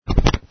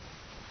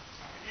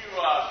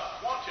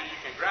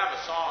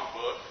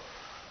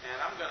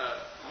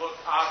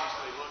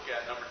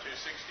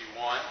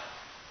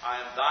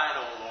thine,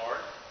 O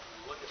Lord.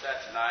 We'll look at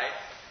that tonight.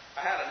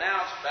 I had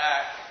announced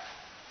back,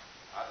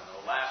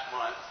 last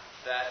month,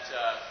 that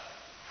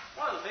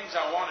one of the things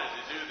I wanted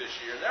to do this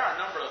year, there are a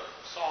number of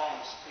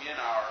songs in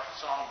our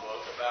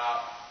songbook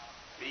about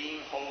being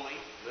holy,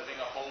 living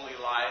a holy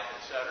life,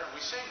 etc.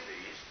 We sing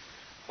these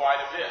quite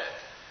a bit.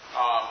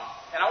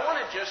 And I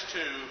wanted just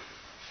to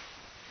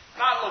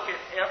not look at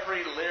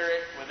every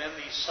lyric within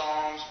these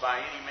songs by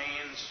any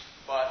means,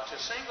 but to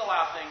single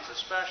out things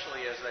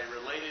especially as they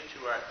related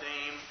to our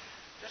theme,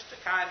 just to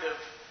kind of,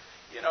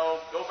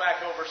 go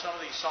back over some of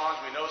these songs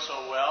we know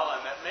so well,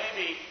 and that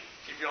maybe,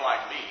 if you're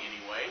like me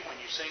anyway, when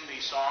you sing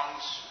these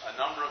songs a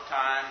number of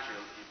times,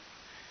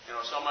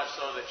 so much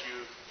so that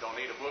you don't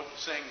need a book to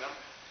sing them,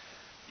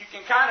 you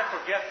can kind of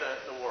forget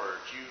the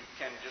words. You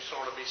can just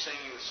sort of be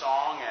singing the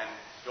song and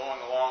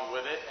going along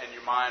with it, and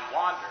your mind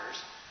wanders.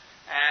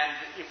 And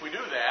if we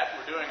do that,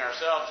 we're doing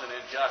ourselves an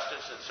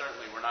injustice, and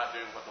certainly we're not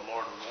doing what the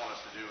Lord would want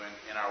us to do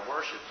in our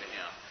worship to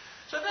Him.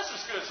 So this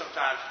is good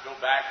sometimes to go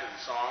back to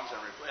the songs,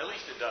 and at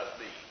least it does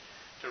me,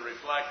 to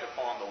reflect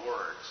upon the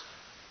words.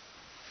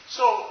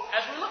 So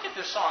as we look at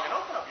this song, and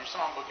open up your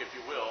songbook if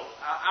you will,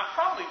 I'll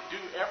probably do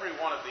every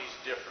one of these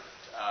different.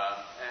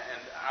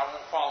 And I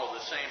won't follow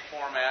the same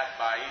format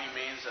by any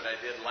means that I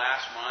did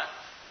last month.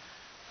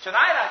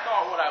 Tonight I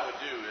thought what I would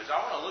do is I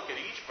want to look at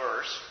each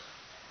verse.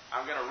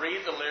 I'm going to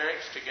read the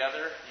lyrics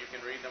together. You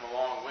can read them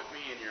along with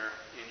me in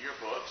your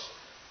books.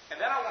 And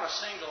then I want to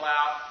single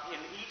out,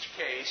 in each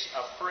case,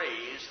 a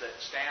phrase that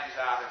stands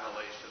out and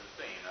relates to the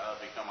theme.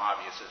 That'll become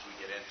obvious as we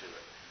get into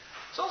it.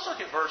 So let's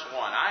look at verse 1.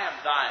 I am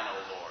thine, O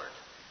Lord.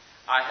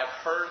 I have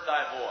heard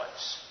thy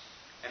voice,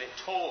 and it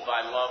told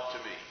thy love to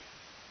me.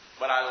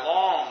 But I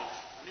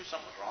knew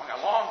something was wrong. I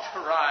longed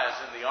to rise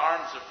in the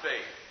arms of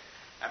faith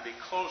and be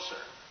closer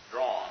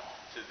drawn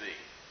to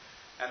thee.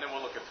 And then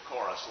we'll look at the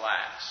chorus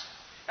last.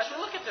 As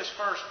we look at this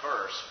first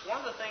verse, one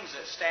of the things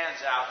that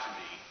stands out to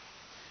me,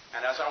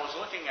 and as I was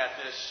looking at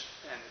this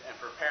and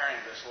preparing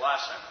this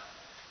lesson,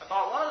 I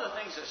thought one of the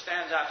things that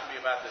stands out to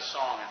me about this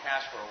song, and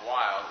has for a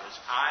while, is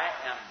I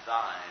am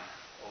thine,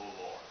 O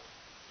Lord.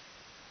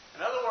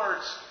 In other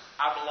words,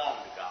 I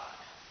belong to God.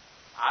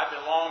 I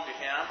belong to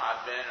Him.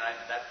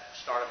 That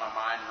started my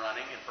mind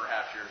running, and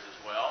perhaps yours as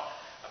well.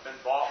 I've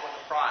been bought with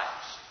a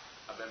price.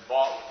 I've been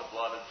bought with the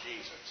blood of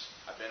Jesus.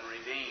 I've been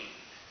redeemed,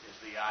 is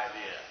the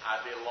idea.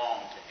 I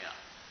belong to Him.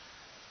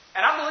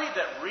 And I believe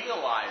that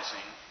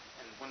realizing,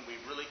 and when we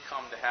really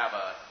come to have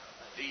a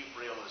deep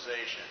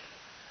realization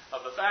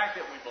of the fact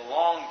that we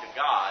belong to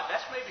God,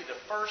 that's maybe the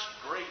first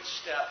great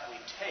step we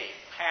take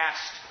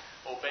past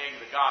obeying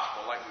the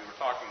gospel, like we were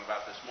talking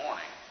about this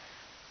morning.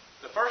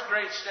 The first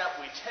great step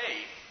we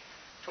take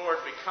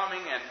toward becoming,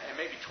 and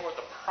maybe toward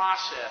the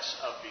process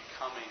of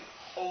becoming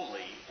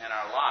holy in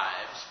our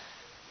lives,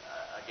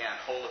 again,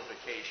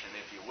 holification,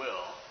 if you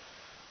will.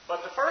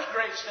 But the first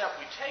great step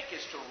we take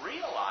is to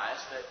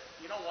realize that,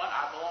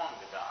 I belong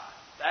to God.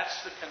 That's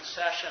the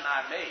concession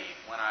I made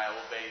when I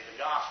obeyed the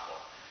gospel.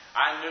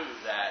 I knew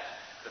that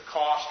the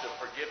cost of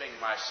forgiving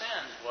my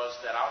sins was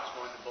that I was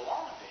going to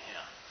belong to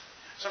Him.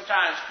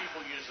 Sometimes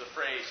people use the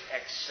phrase,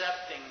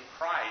 accepting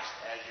Christ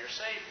as your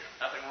Savior.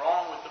 Nothing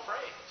wrong with the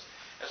phrase,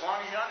 as long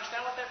as you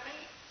understand what that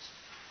means.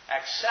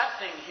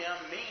 Accepting Him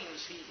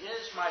means He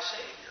is my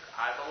Savior.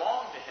 I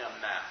belong to Him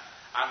now.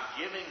 I'm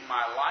giving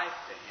my life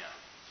to Him.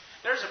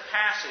 There's a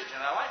passage, and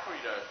I'd like for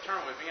you to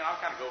turn with me, and I'll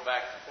kind of go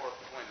back and forth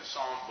between the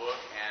Psalm book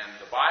and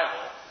the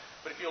Bible.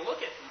 But if you look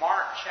at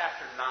Mark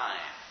chapter 9,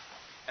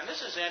 and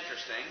this is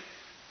interesting.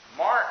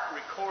 Mark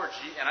records,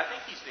 and I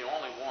think he's the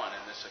only one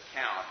in this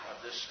account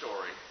of this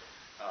story.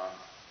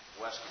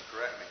 Wes can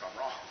correct me if I'm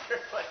wrong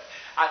here, but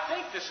I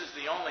think this is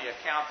the only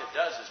account that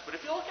does this. But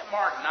if you look at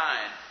Mark 9,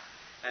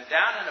 and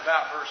down in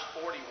about verse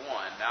 41,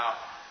 now,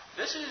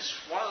 this is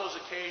one of those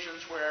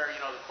occasions where,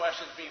 the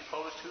question's being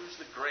posed, who's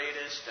the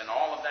greatest, and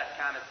all of that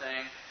kind of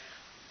thing.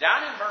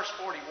 Down in verse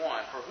 41,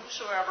 for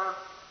whosoever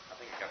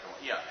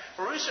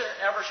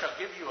shall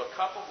give you a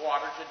cup of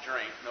water to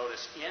drink,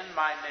 notice, in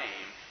my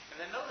name, and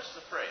then notice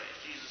the phrase.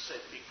 Jesus said,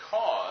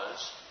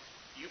 because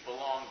you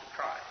belong to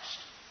Christ.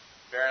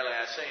 Verily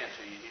I say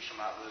unto you, he shall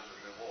not lose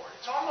his reward.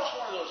 It's almost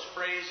one of those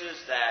phrases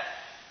that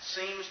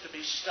seems to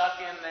be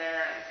stuck in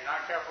there, and if you're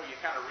not careful, you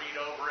kind of read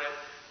over it.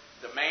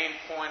 The main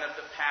point of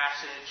the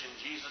passage, and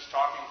Jesus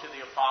talking to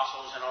the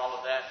apostles and all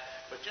of that.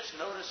 But just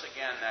notice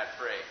again that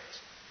phrase.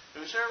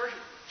 Whosoever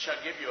shall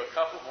give you a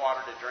cup of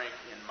water to drink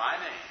in my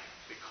name,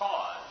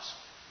 because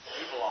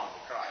you belong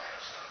to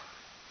Christ.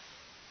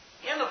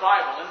 In the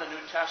Bible, in the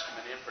New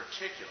Testament in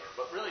particular,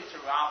 but really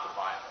throughout the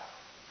Bible,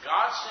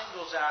 God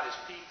singles out His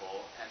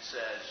people and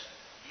says,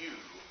 you,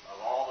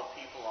 of all the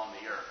people on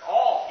the earth,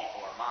 all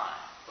people are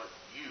mine, but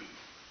you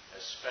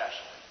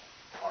especially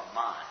are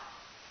mine.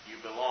 You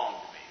belong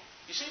to me.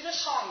 You see,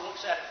 this song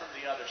looks at it from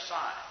the other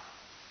side.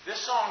 This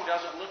song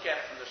doesn't look at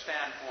it from the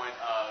standpoint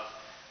of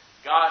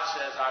God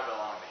says I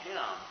belong to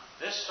Him.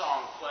 This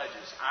song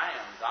pledges, I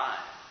am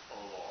thine, O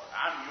Lord.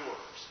 I'm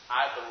yours.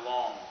 I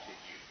belong to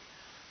you.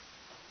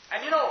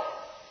 And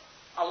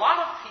a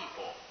lot of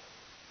people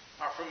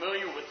are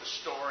familiar with the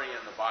story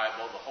in the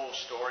Bible, the whole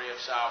story of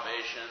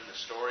salvation, the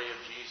story of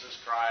Jesus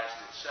Christ,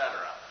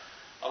 etc.,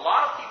 a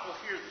lot of people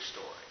hear the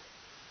story.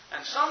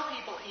 And some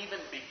people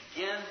even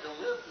begin to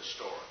live the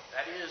story.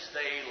 That is,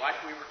 they, like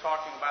we were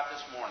talking about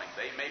this morning,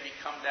 they maybe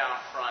come down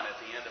front at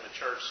the end of a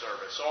church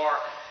service, or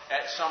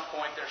at some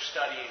point they're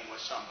studying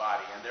with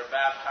somebody and they're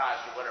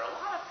baptized or whatever. A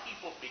lot of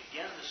people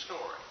begin the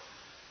story.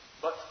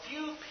 But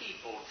few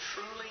people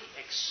truly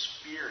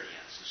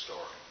experience the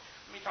story.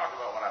 Let me talk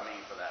about what I mean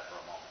by that for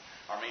a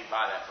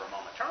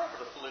moment. Turn over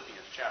to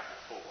Philippians chapter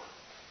 4.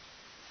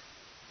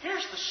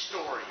 Here's the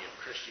story of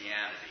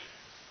Christianity.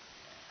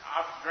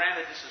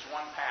 Granted, this is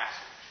one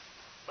passage,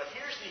 but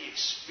here's the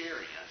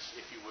experience,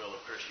 if you will,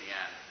 of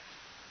Christianity.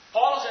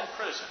 Paul is in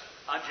prison,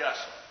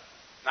 unjustly.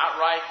 Not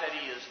right that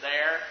he is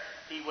there.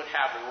 He would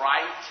have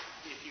right,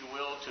 if you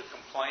will, to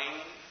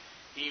complain.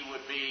 He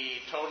would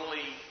be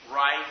totally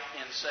right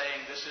in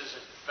saying this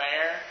isn't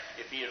fair.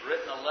 If he had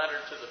written a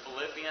letter to the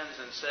Philippians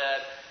and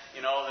said,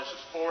 this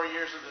is 4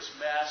 years of this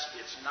mess,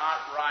 it's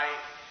not right,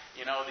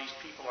 these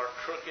people are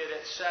crooked,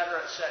 etc.,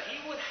 etc.,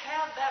 he would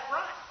have that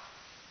right.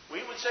 We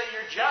would say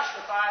you're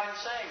justified in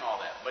saying all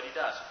that, but he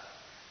doesn't.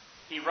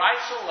 He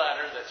writes a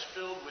letter that's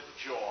filled with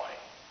joy.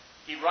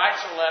 He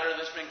writes a letter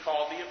that's been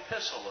called the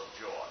Epistle of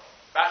Joy.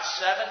 About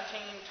 17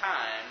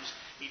 times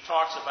he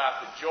talks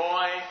about the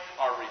joy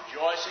or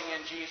rejoicing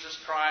in Jesus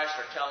Christ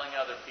or telling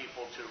other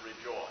people to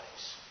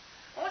rejoice.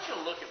 I want you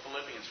to look at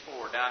Philippians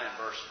 4 down in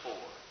verse 4.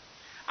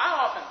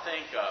 I often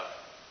think of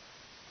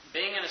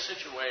being in a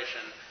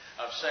situation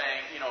of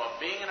saying, of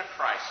being in a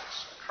crisis.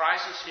 A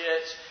crisis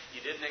hits,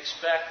 you didn't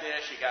expect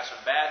this, you got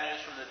some bad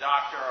news from the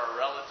doctor or a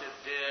relative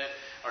did,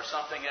 or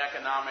something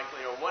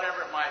economically or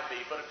whatever it might be,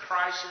 but a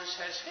crisis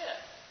has hit.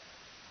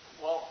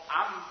 Well,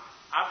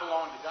 I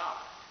belong to God.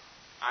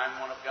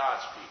 I'm one of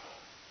God's people.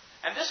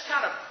 And this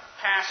kind of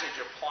passage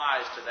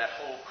applies to that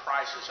whole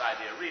crisis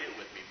idea. Read it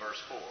with me, verse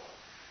 4.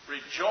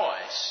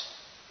 Rejoice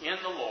in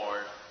the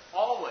Lord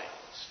always.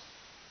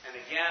 And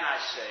again I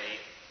say,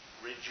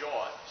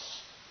 rejoice.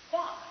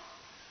 Why?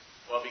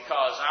 Well,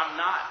 because I'm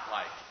not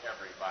like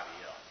everybody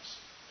else.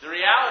 The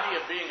reality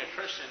of being a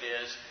Christian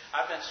is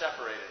I've been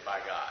separated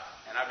by God,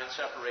 and I've been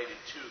separated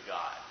to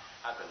God.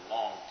 I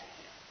belong to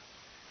Him.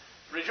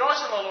 Rejoice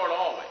in the Lord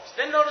always.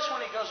 Then notice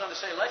when he goes on to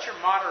say, let your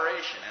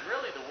moderation, and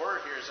really the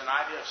word here is an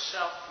idea of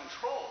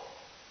self-control.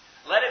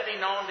 Let it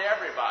be known to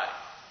everybody.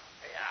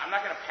 I'm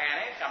not going to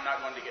panic. I'm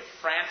not going to get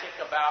frantic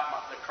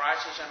about the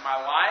crisis in my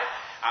life.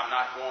 I'm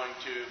not going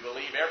to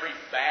believe every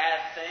bad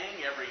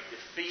thing, every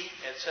defeat,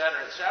 etc.,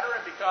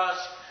 because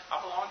I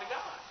belong to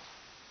God.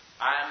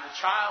 I am the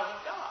child of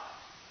God.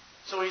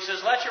 So he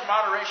says, let your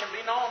moderation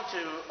be known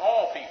to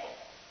all people.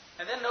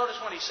 And then notice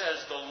when he says,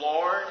 the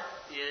Lord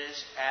is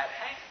at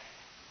hand.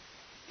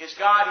 Is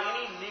God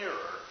any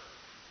nearer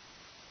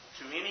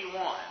to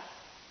anyone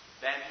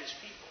than His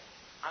people?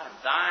 I am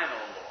thine,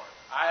 O Lord.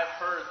 I have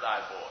heard thy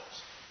voice.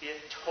 It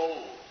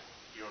told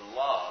your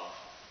love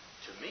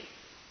to me.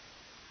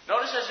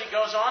 Notice as he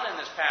goes on in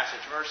this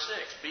passage, verse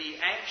 6,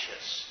 be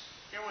anxious.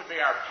 Here would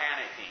be our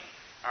panicking,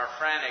 our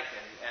frantic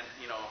and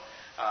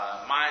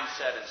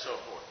mindset and so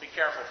forth. Be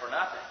careful for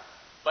nothing,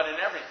 but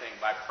in everything,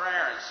 by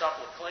prayer and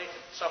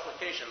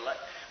supplication,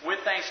 with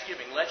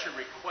thanksgiving, let your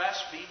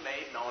requests be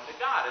made known to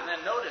God. And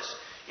then notice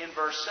in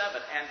verse 7,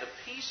 and the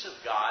peace of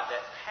God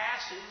that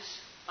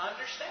passes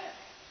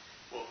understanding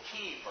will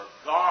keep or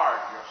guard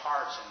your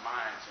hearts and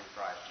minds in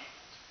Christ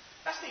Jesus.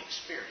 That's the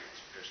experience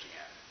of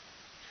Christianity.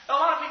 There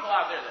are a lot of people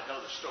out there that know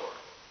the story.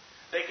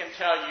 They can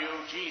tell you,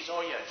 Jesus,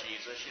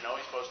 he's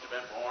supposed to have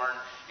been born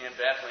in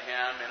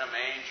Bethlehem in a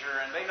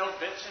manger, and they know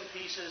bits and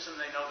pieces and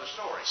they know the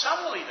story.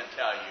 Some will even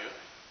tell you,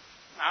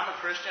 I'm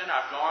a Christian,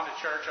 I've gone to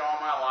church all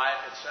my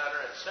life,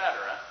 etc., etc.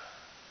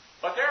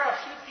 But there are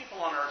a few people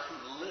on earth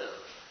who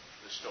live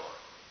the story.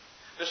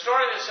 The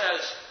story that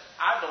says,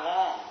 I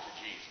belong to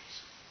Jesus.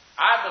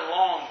 I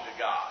belong to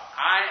God.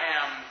 I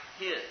am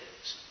His.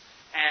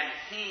 And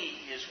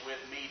He is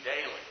with me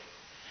daily.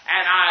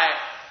 And I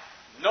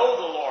know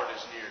the Lord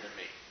is near to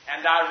me.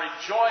 And I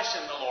rejoice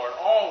in the Lord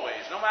always,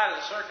 no matter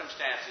the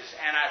circumstances.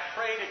 And I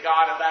pray to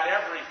God about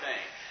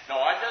everything. No,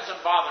 it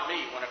doesn't bother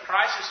me. When a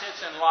crisis hits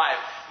in life,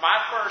 my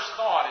first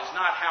thought is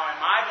not how am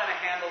I going to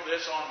handle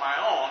this on my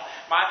own.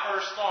 My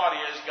first thought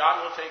is God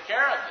will take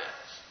care of this.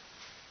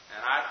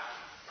 And I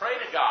pray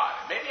to God.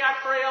 Maybe I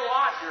pray a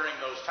lot during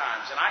those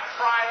times. And I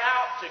cry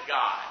out to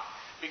God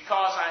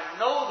because I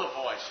know the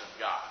voice of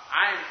God.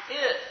 I am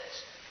His.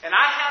 And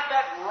I have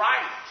that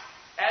right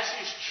as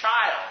His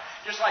child.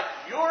 Just like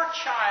your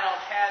child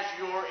has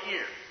your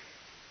ear.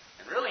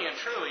 And really and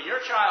truly,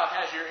 your child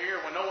has your ear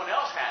when no one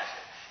else has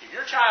it. If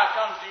your child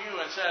comes to you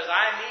and says,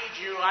 I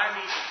need you, I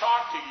need to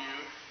talk to you,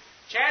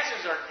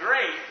 chances are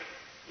great,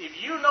 if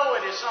you know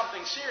it is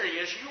something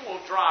serious, you will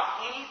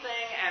drop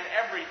anything and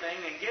everything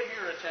and give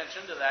your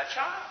attention to that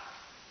child.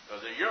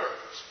 Because they're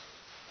yours.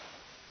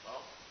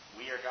 Well,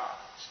 we are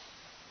God's.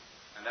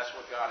 And that's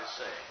what God is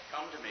saying.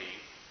 Come to me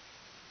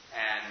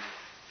and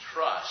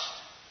trust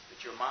that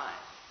you're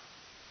mine.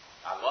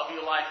 I love you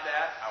like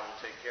that. I will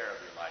take care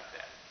of you like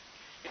that.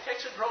 It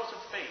takes a growth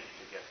of faith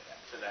to get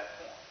to that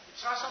point.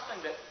 It's not something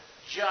that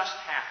just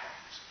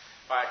happens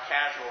by a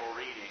casual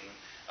reading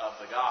of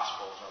the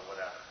Gospels or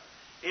whatever.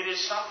 It is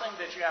something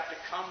that you have to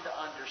come to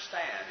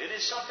understand. It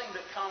is something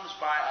that comes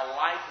by a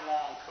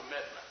lifelong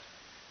commitment.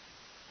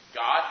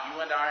 God, you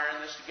and I are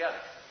in this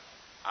together.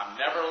 I'm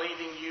never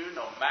leaving you,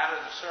 no matter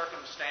the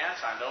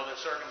circumstance. I know that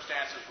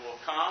circumstances will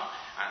come.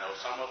 I know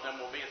some of them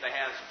will be at the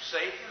hands of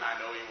Satan. I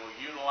know he will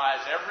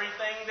utilize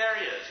everything there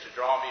is to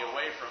draw me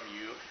away from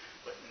you.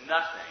 But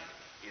nothing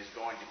is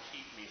going to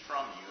keep me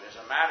from you. As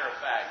a matter of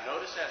fact,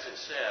 notice as it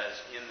says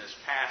in this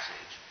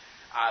passage,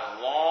 I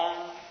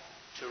long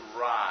to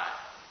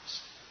rise.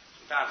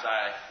 Sometimes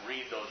I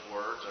read those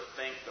words or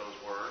think those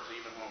words,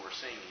 even when we're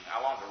singing. I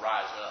long to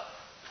rise up.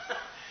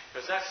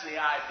 Because that's the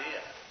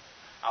idea.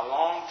 I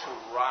long to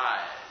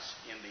rise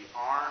in the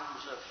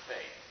arms of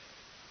faith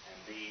and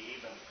be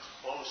even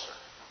closer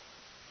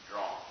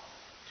drawn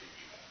to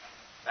you.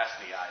 That's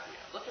the idea.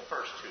 Look at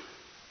verse 2.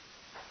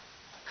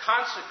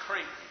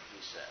 Consecrate me,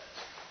 he says.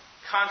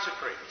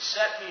 Consecrate me.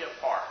 Set me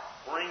apart.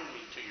 Bring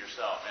me to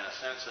yourself in a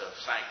sense of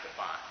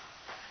sanctifying.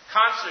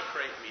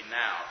 Consecrate me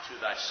now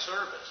to thy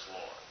service,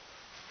 Lord.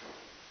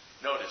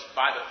 Notice,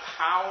 by the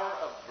power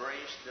of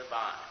grace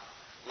divine,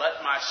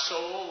 let my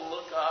soul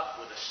look up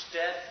with a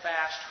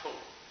steadfast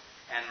hope,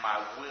 and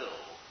my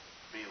will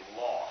be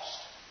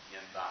lost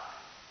in thine.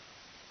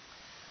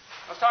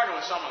 I was talking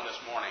with someone this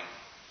morning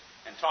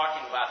and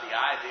talking about the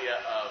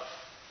idea of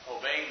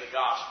obeying the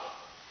gospel.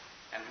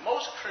 And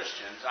most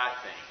Christians, I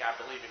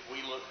believe if we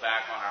look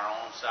back on our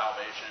own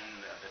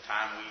salvation, the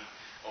time we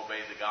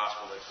obeyed the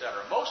gospel,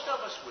 etc., most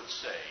of us would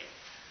say,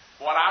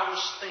 what I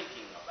was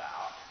thinking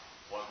about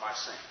was my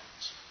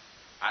sins.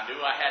 I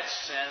knew I had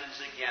sins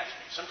against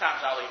me.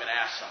 Sometimes I'll even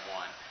ask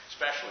someone,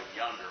 especially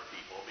younger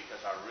people, because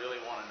I really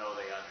want to know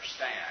they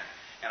understand.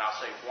 And I'll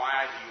say,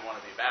 why do you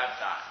want to be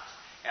baptized?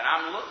 And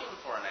I'm looking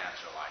for an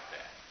answer like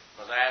that.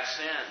 Because I have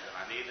sins and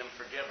I need them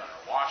forgiven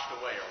or washed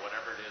away or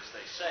whatever it is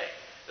they say.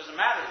 It doesn't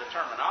matter the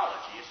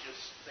terminology. It's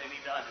just they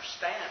need to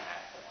understand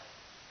that point.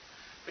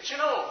 But you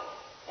know,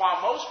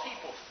 while most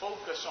people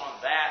focus on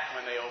that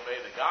when they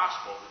obey the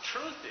gospel, the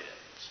truth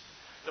is,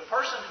 the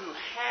person who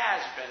has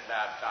been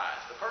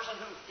baptized, the person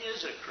who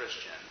is a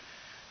Christian,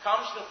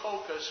 comes to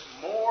focus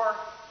more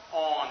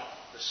on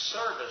the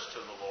service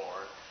to the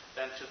Lord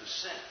than to the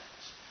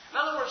sins.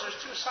 In other words, there's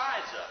two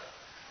sides of it.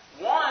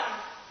 One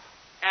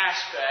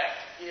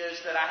aspect is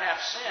that I have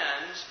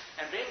sins,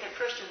 and being a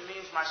Christian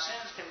means my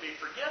sins can be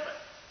forgiven.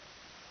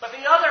 But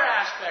the other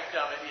aspect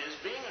of it is,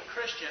 being a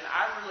Christian,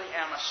 I really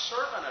am a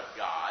servant of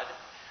God.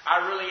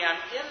 I really am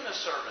in the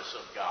service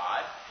of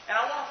God. And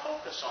I want to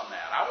focus on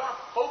that. I want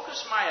to focus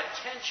my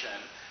attention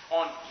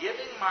on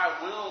giving my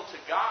will to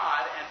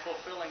God and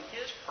fulfilling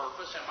His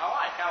purpose in my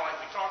life, kind of like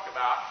we talked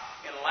about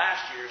in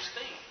last year's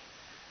theme.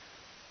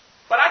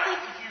 But I think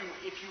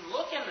if you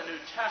look in the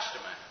New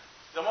Testament,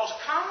 the most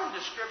common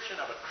description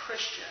of a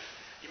Christian,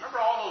 you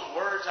remember all those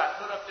words I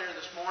put up there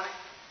this morning?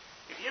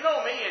 If you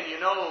know me and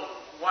you know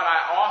what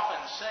I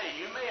often say,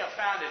 you may have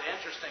found it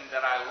interesting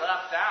that I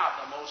left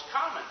out the most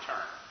common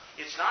term.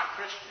 It's not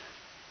Christian.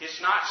 It's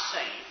not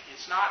saint.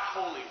 It's not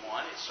holy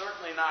one. It's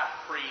certainly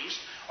not priest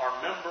or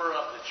member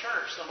of the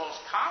church. The most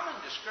common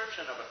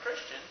description of a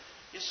Christian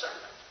is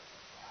servant.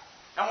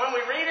 And when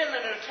we read in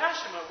the New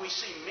Testament, we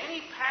see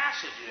many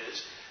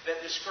passages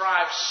that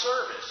describe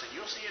service. And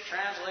you'll see it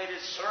translated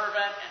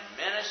servant and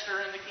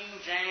minister in the King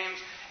James,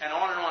 and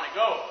on it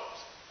goes.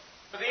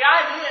 But the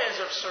idea is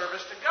of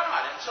service to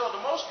God. And so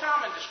the most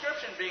common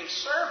description, being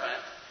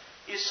servant,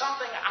 is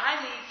something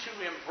I need to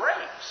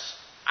embrace.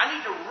 I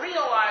need to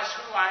realize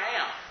who I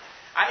am.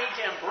 I need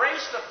to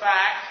embrace the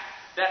fact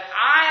that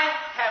I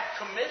have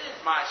committed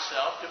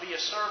myself to be a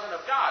servant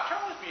of God.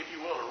 Turn with me, if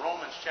you will, to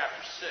Romans chapter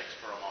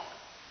 6 for a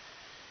moment.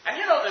 And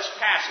you know this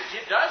passage,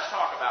 it does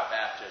talk about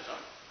baptism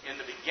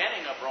in the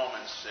beginning of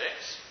Romans 6.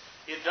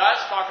 It does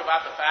talk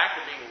about the fact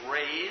of being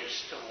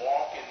raised to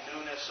walk in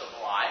newness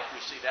of life. We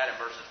see that in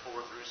verses 4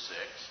 through 6.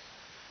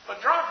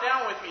 But drop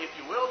down with me, if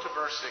you will, to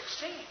verse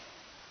 16.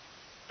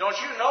 Don't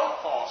you know,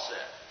 Paul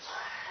says,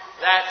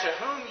 that to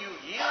whom you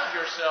yield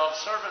yourselves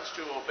servants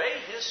to obey,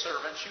 his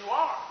servants you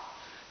are.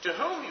 To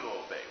whom you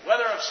obey,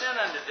 whether of sin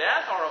unto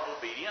death or of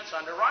obedience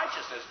unto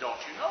righteousness. Don't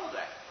you know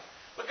that?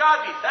 But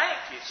God be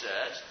thanked, he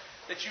says,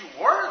 that you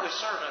were the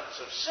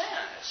servants of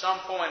sin. At some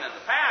point in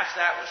the past,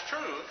 that was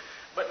true.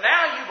 But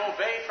now you've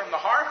obeyed from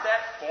the heart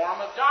that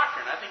form of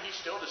doctrine. I think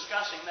he's still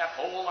discussing that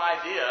whole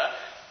idea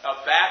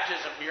of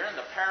baptism here and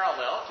the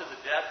parallel to the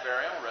death,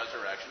 burial, and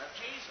resurrection of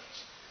Jesus.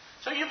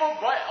 So you've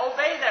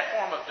obeyed that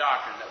form of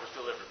doctrine that was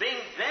delivered.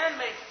 Being then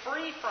made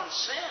free from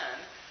sin,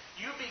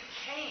 you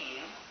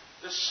became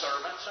the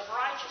servants of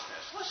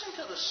righteousness. Listen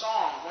to the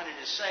song when it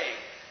is saying,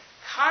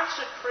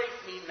 consecrate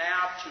me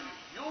now to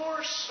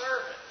your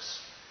service.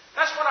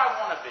 That's what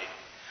I want to be.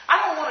 I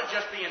don't want to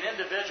just be an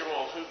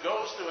individual who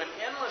goes through an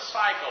endless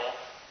cycle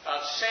of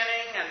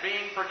sinning and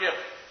being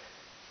forgiven.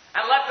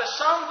 And let the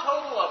sum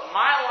total of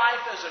my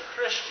life as a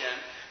Christian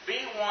be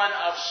one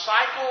of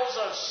cycles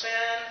of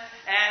sin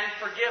and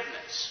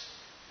forgiveness.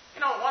 You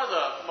know, one of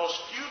the most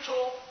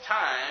futile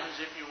times,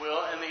 if you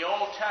will, in the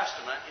Old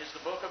Testament is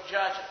the book of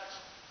Judges.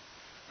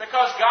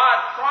 Because God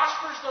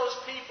prospers those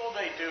people,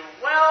 they do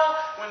well.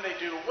 When they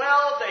do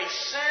well, they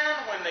sin.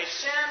 When they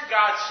sin,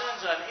 God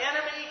sends an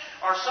enemy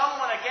or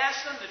someone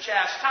against them to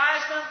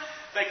chastise them.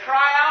 They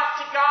cry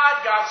out to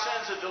God. God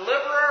sends a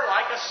deliverer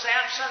like a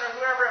Samson or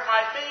whoever it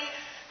might be.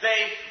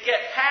 They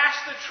get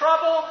past the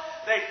trouble.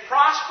 They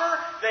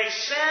prosper. They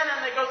sin, and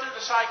they go through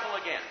the cycle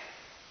again.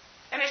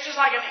 And it's just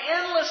like an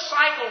endless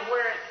cycle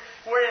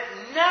where it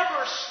never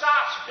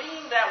stops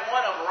being that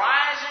one of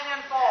rising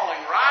and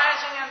falling,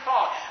 rising and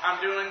falling.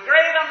 I'm doing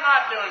great, I'm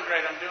not doing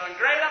great. I'm doing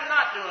great, I'm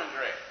not doing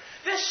great.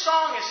 This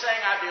song is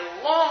saying I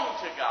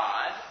belong to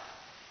God,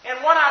 and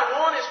what I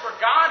want is for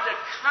God to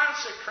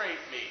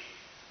consecrate me,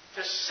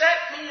 to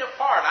set me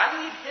apart. I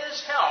need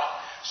His help,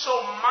 so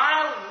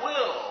my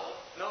will,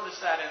 notice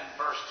that in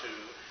verse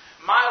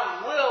 2,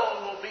 my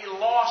will be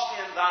lost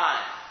in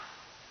thine.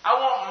 I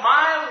want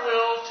my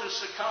will to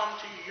succumb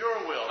to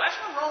your will. That's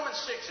what Romans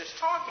 6 is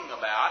talking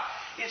about.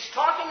 It's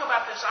talking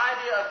about this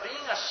idea of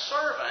being a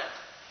servant,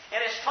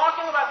 and it's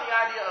talking about the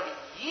idea of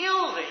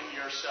yielding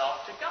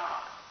yourself to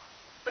God.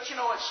 But you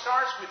know, it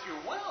starts with your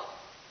will.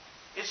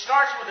 It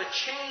starts with a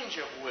change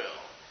of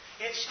will.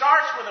 It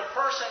starts with a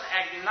person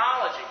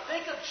acknowledging.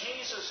 Think of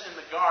Jesus in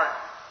the garden.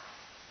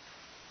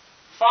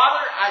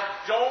 Father, I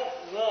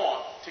don't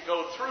want to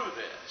go through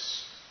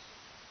this.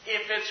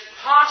 If it's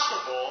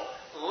possible,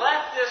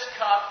 let this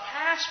cup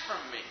pass from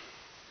me.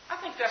 I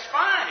think that's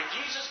fine. If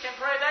Jesus can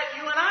pray that,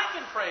 you and I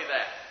can pray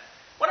that.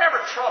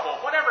 Whatever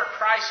trouble, whatever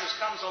crisis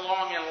comes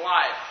along in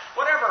life,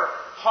 whatever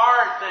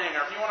hard thing,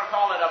 or if you want to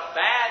call it a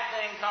bad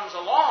thing comes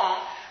along,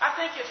 I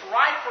think it's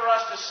right for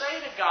us to say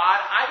to God,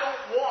 I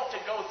don't want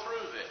to go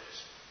through this.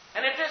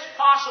 And if it's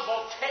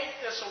possible, take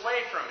this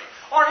away from me.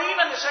 Or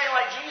even to say,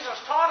 like Jesus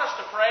taught us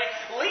to pray,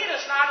 lead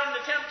us not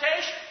into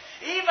temptation.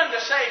 Even to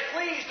say,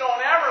 please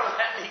don't ever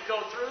let me go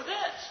through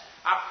this.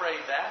 I've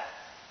prayed that.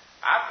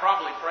 I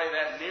probably pray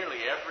that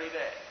nearly every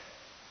day.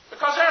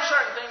 Because there are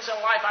certain things in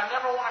life I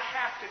never want to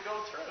have to go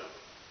through.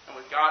 And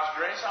with God's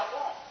grace, I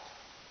won't.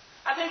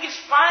 I think it's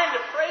fine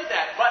to pray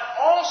that, but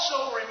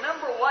also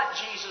remember what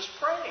Jesus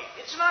prayed.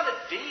 It's not a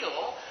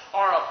deal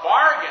or a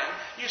bargain.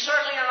 You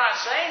certainly are not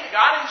saying to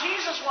God, and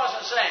Jesus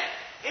wasn't saying,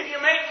 if you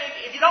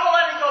don't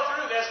let me go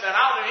through this, then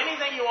I'll do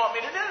anything you want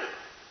me to do.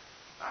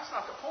 That's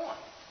not the point.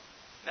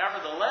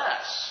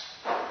 Nevertheless,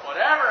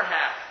 whatever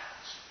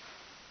happens,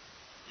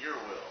 your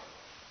will,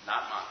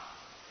 not mine.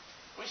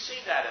 We see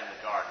that in the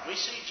garden. We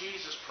see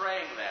Jesus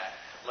praying that.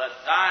 Let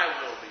thy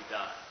will be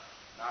done,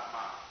 not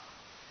mine.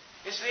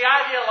 It's the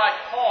idea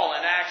like Paul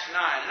in Acts 9.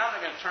 And I'm not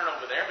going to turn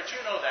over there, but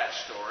you know that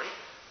story.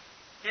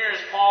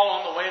 Here's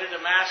Paul on the way to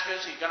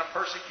Damascus. He's going to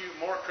persecute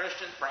more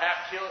Christians,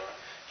 perhaps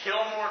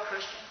kill more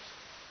Christians.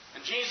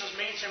 And Jesus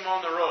meets him on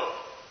the road.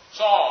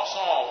 Saul,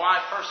 Saul, why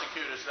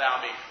persecutest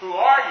thou me? Who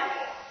are you,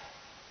 Lord?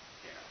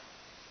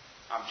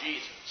 I'm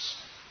Jesus,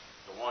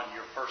 the one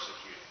you're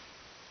persecuting.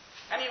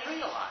 And he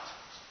realizes,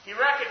 he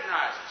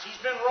recognizes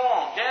he's been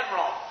wrong, dead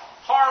wrong,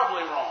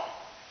 horribly wrong.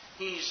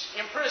 He's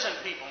imprisoned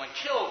people and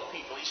killed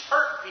people. He's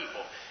hurt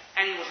people.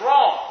 And he was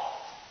wrong.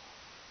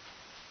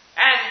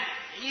 And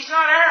he's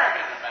not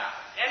arrogant about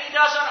it. And he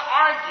doesn't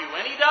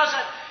argue. And he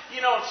doesn't,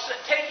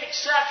 take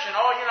exception.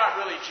 Oh, you're not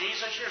really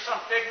Jesus. You're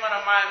some figment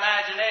of my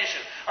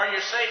imagination. Or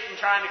you're Satan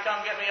trying to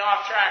come get me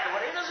off track or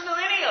whatever. He doesn't do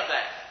any of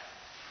that.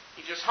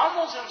 He just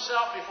humbles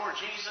himself before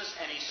Jesus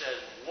and he says,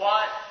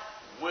 what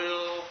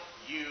will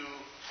you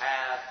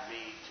have me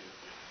to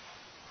do?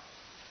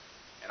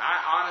 And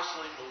I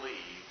honestly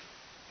believe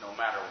no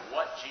matter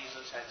what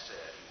Jesus had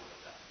said, he would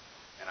have done.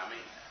 And I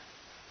mean that.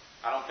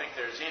 I don't think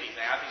there's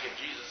anything. I think if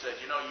Jesus said,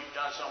 you've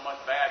done so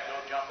much bad, go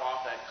jump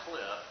off that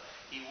cliff,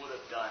 he would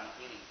have done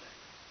anything.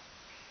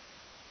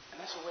 And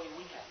that's the way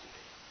we have to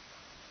be.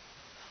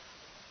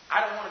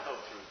 I don't want to go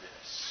through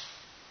this,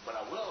 but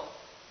I will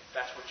if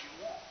that's what you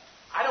want.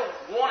 I don't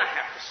want to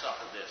have to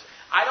suffer this.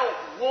 I don't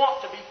want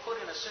to be put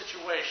in a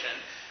situation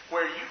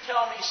where you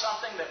tell me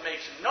something that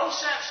makes no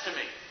sense to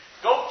me.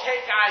 Go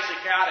take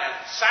Isaac out and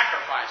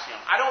sacrifice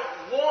him. I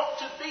don't want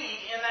to be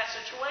in that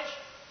situation.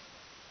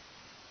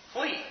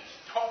 Please,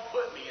 don't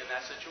put me in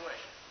that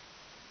situation.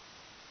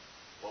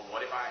 Well,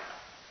 what if I am?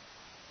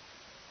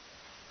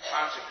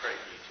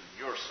 Consecrate me to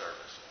your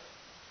service,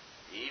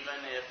 even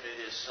if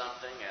it is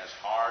something as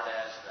hard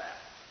as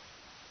that.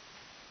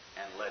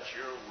 And let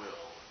your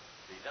will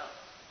be done.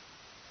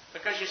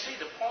 Because you see,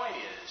 the point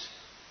is,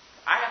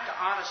 I have to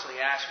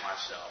honestly ask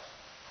myself,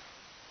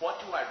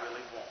 what do I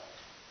really want?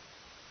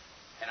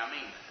 And I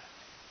mean that.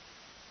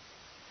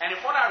 And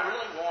if what I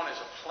really want is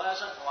a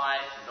pleasant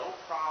life, no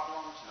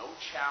problems, no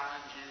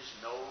challenges,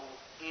 no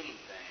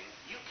anything,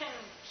 you can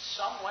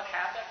somewhat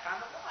have that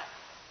kind of life.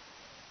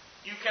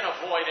 You can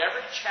avoid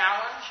every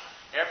challenge,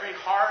 every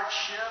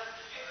hardship,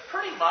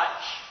 pretty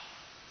much.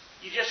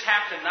 You just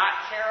have to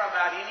not care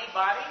about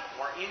anybody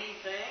or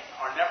anything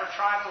or never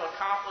try to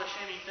accomplish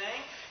anything.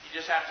 You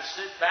just have to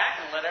sit back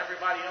and let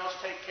everybody else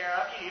take care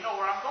of you. You know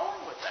where I'm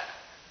going with that.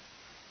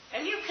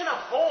 And you can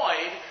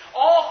avoid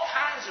all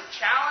kinds of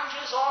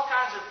challenges, all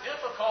kinds of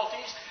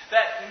difficulties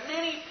that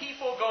many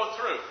people go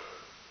through.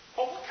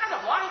 But what kind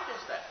of life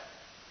is that?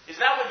 Is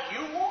that what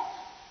you want?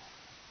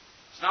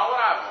 It's not what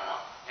I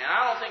want. And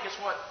I don't think it's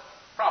what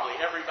probably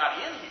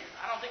everybody in here.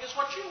 I don't think it's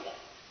what you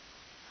want.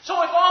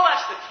 So if all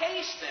that's the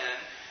case then,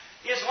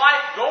 is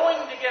life going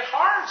to get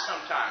hard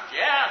sometimes?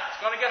 Yeah,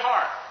 it's going to get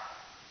hard.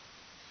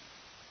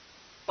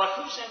 But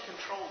who's in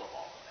control of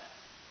all of that?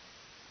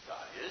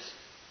 God is.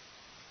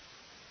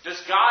 Does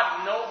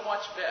God know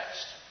what's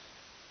best?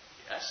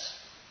 Yes.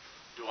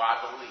 Do I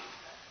believe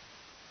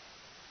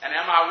that? And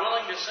am I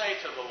willing to say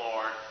to the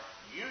Lord,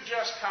 you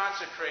just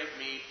consecrate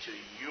me to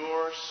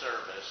your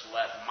service.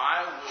 Let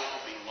my will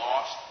be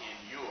lost in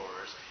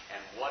yours,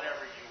 and whatever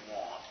you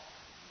want,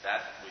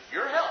 that with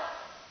your help,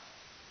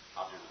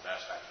 I'll do the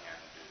best I can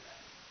to do that.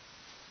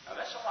 Now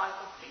that's a life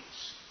of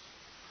peace.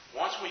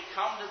 Once we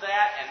come to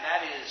that, and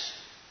that is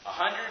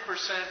 100%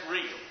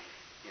 real,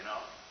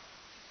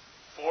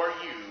 for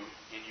you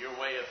in your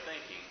way of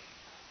thinking,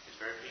 is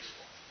very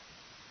peaceful.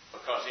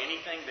 Because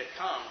anything that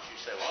comes, you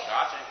say, well,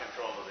 God's in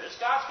control of this.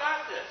 God's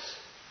got this.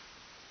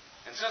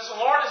 And since the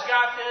Lord has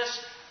got this,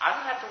 I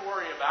don't have to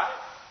worry about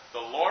it.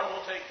 The Lord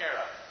will take care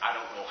of it. I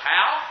don't know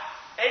how.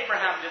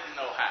 Abraham didn't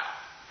know how.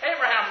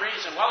 Abraham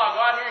reasoned, well, I'll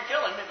go out here and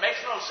kill him. It makes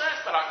no sense,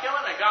 but I'll kill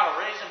him and God will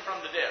raise him from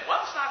the dead.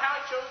 Well, it's not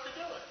how he chose to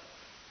do it.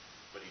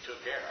 But he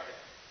took care of it.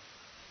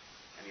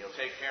 And he'll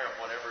take care of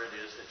whatever it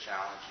is that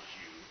challenges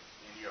you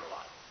in your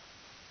life.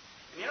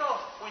 And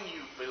when you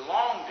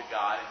belong to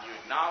God and you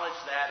acknowledge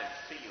that and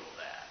feel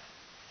that,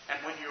 and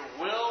when your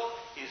will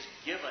is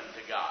given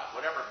to God,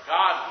 whatever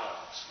God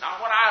wants, not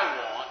what I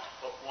want,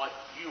 but what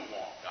you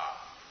want, God,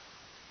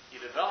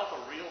 you develop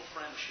a real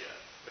friendship.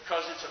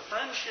 Because it's a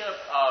friendship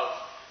of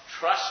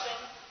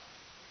trusting.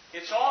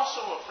 It's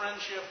also a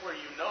friendship where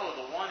you know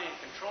the one in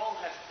control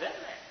has been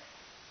there.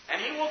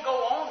 And he will go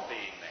on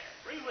being there.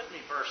 Read with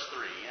me verse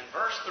 3. And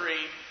verse 3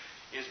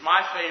 is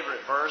my favorite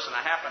verse, and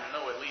I happen to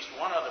know at least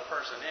one other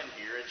person in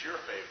here. It's your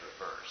favorite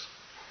verse.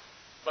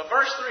 But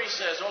verse 3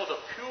 says, oh, the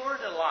pure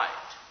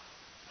delight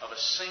of a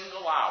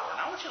single hour.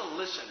 And I want you to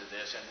listen to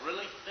this and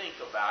really think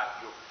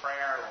about your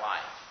prayer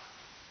life.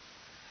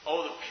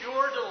 Oh, the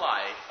pure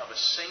delight of a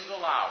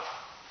single hour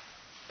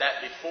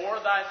that before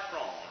thy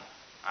throne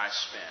I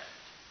spend.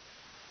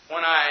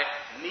 When I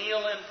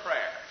kneel in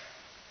prayer,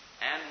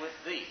 and with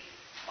thee,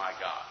 my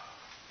God,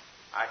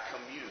 I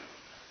commune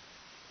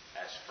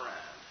as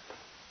friend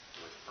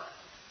with friend.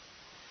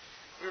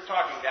 We were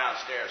talking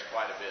downstairs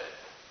quite a bit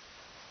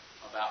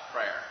about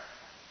prayer.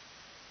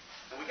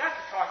 And we got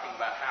to talking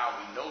about how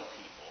we know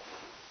people.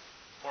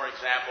 For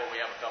example,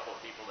 we have a couple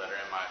of people that are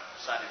in my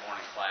Sunday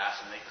morning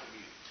class, and they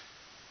commute.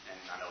 And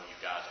I know you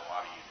guys, a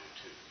lot of you do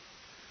too.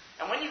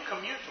 And when you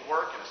commute to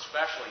work, and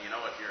especially,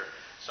 if you're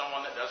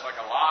someone that does like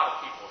a lot of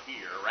people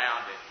here,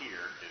 around it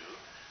here do,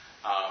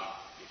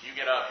 if you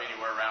get up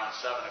anywhere around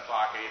 7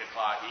 o'clock, 8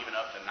 o'clock, even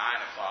up to 9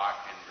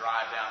 o'clock and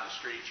drive down the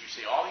streets, you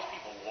see all these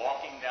people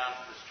walking down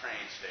to this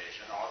train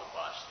station or the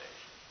bus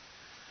station.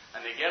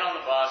 And they get on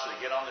the bus, they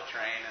get on the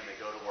train, and they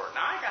go to work.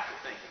 Now, I got to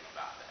thinking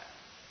about that.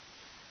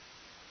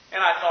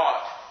 And I thought,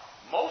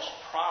 most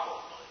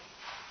probably,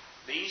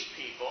 these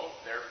people,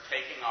 they're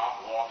taking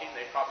off walking.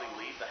 They probably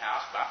leave the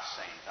house about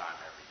the same time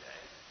every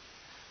day.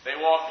 They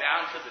walk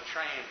down to the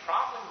train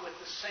probably with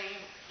the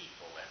same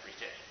people every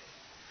day.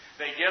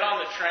 They get on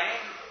the train.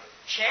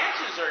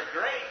 Chances are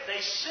great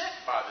they sit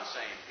by the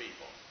same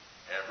people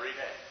every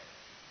day.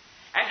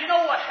 And you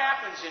know what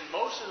happens in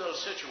most of those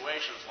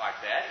situations like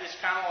that is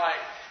kind of like,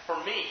 for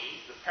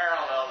me, the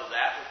parallel to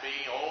that would be,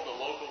 the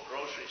local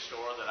grocery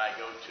store that I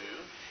go to,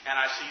 and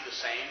I see the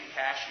same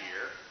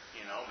cashier,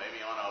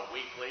 maybe on a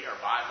weekly or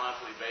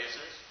bi-monthly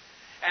basis,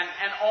 and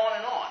on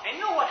and on. And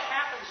you know what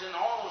happens in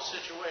all those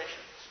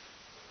situations?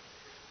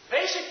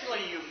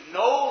 Basically, you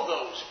know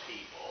those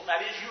people.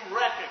 That is, you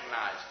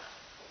recognize them.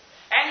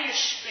 And you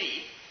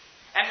speak.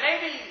 And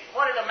maybe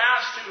what it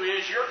amounts to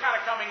is you're kind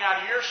of coming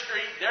out of your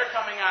street, they're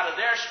coming out of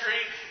their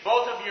street,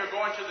 both of you are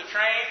going to the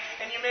train,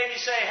 and you maybe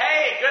say,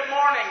 hey, good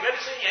morning, good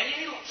to see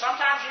you. And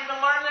sometimes you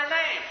even learn their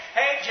name.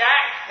 Hey,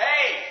 Jack,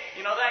 hey,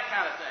 that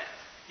kind of thing.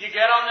 You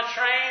get on the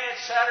train,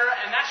 etc.,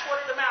 and that's what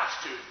it amounts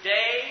to.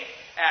 Day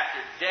after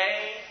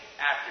day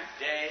after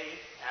day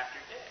after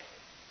day.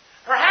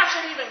 Perhaps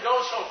it even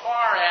goes so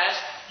far as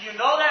you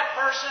know that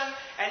person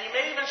and you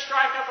may even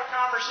strike up a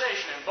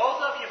conversation and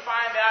both of you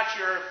find out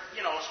you're,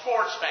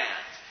 sports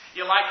fans.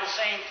 You like the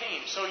same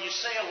team, so you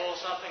say a little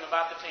something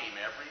about the team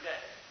every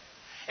day.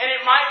 And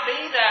it might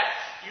be that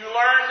you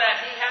learn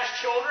that he has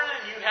children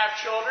and you have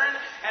children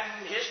and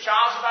his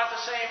child's about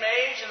the same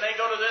age and they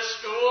go to this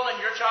school and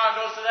your child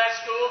goes to that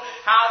school,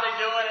 how are they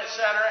doing,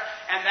 etc.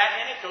 And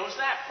it goes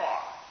that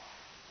far.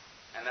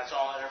 And that's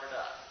all it ever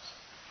does.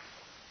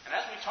 And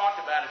as we talked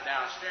about it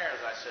downstairs,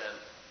 I said,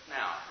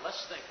 now,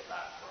 let's think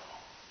about it for a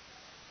moment.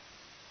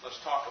 Let's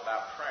talk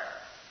about prayer.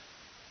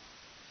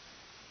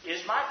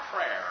 Is my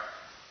prayer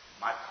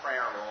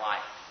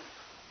life?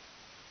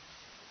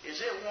 Is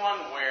it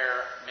one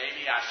where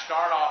maybe I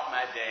start off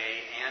my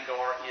day and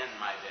or end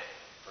my day?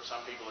 For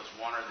some people it's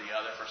one or the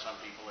other. For some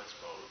people it's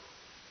both.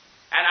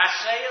 And I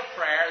say a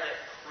prayer that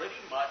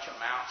pretty much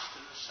amounts to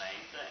the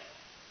same thing.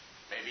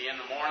 Maybe in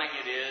the morning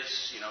it is,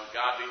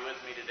 God be with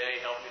me today,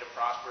 help me to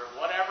prosper,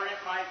 whatever it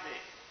might be.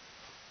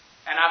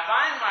 And I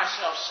find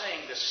myself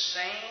saying the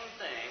same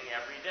thing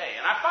every day.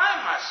 And I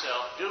find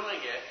myself doing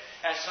it,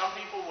 as some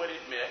people would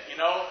admit,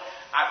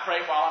 I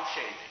pray while I'm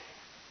shaving.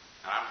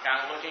 I'm kind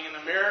of looking in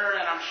the mirror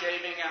and I'm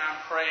shaving and I'm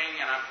praying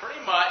and I'm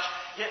pretty much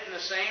hitting the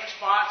same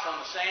spots on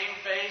the same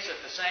face at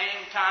the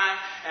same time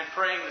and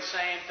praying the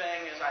same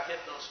thing as I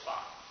hit those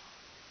spots.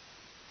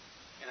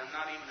 And I'm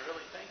not even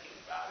really thinking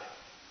about it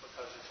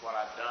because it's what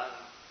I've done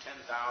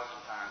 10,000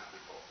 times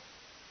before.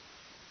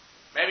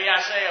 Maybe I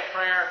say a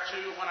prayer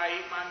too when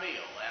I eat my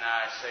meal and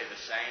I say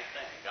the same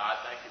thing. God,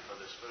 thank you for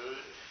this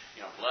food.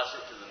 Bless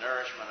it to the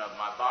nourishment of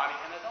my body.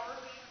 And I don't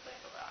really even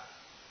think about it.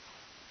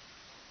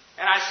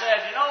 And I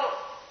said,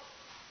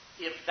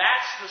 if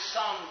that's the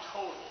sum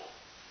total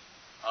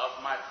of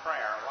my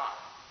prayer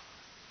life,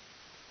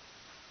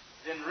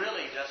 then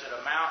really does it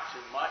amount to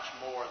much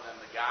more than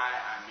the guy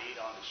I meet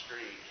on the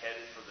street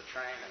headed for the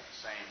train at the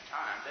same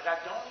time that I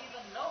don't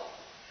even know.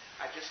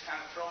 I just kind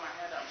of throw my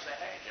hand up and say,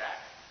 hey, Jack,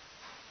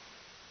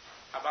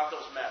 how about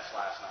those Mets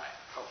last night?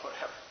 Or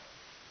whatever.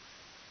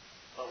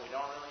 But we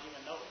don't really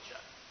even know each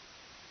other.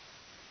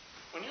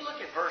 When you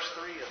look at verse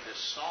 3 of this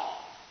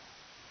song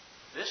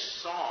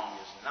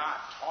is not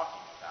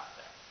talking about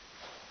that.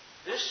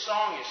 This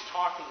song is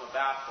talking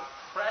about the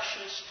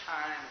precious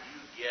time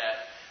you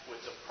get with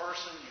the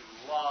person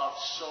you love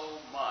so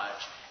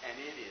much, and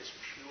it is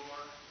pure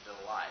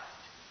delight.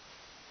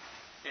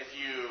 If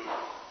you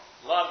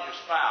love your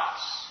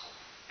spouse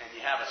and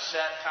you have a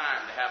set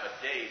time to have a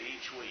date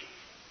each week,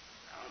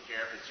 I don't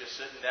care if it's just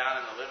sitting down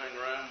in the living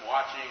room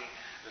watching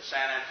the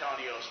San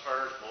Antonio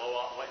Spurs blow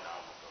up. Wait, no, I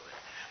won't go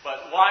there.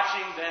 But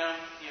watching them,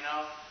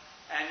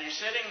 and you're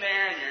sitting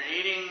there and you're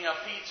eating a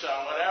pizza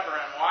or whatever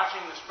and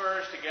watching the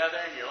Spurs together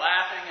and you're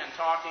laughing and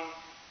talking,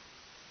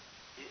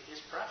 it is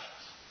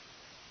precious.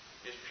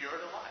 It's pure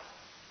delight.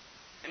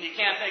 And you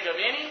can't think of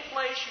any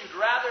place you'd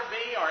rather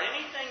be or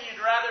anything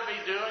you'd rather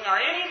be doing or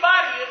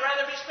anybody you'd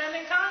rather be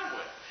spending time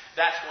with.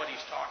 That's what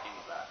he's talking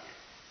about here.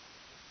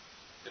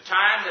 The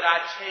time that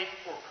I take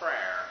for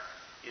prayer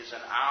is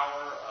an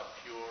hour of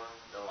pure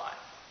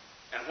delight.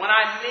 And when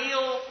I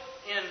kneel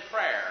in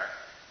prayer,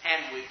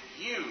 and with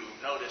you,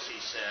 notice he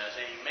says,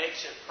 and he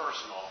makes it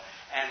personal,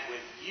 and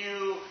with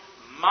you,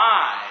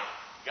 my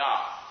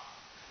God,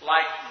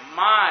 like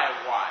my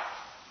wife,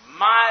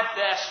 my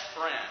best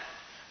friend,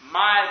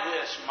 my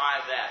this,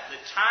 my that.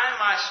 The time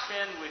I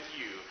spend with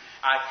you,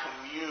 I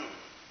commune.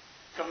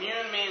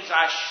 Commune means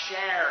I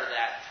share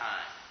that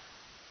time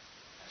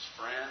as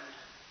friend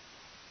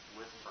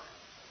with friend.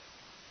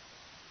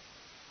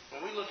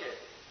 When we look at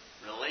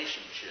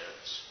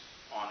relationships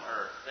on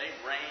earth, they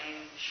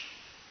range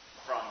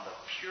from the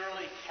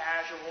purely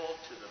casual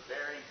to the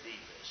very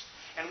deepest.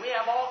 And we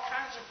have all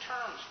kinds of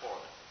terms for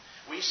them.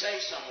 We say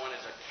someone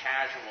is a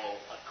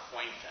casual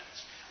acquaintance.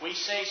 We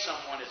say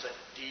someone is a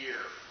dear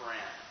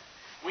friend.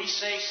 We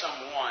say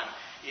someone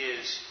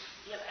is,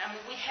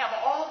 we have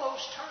all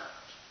those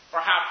terms for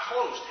how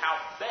close, how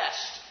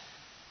best,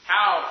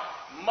 how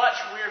much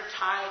we're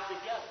tied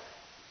together.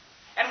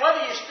 And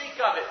whether you speak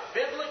of it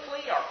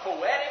biblically or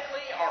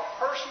poetically or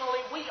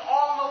personally, we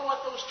all know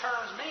what those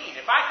terms mean.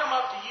 If I come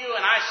up to you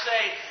and I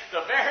say,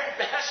 the very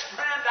best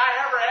friend I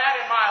ever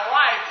had in my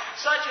life,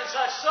 such and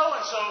such,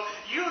 so-and-so,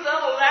 you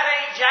know that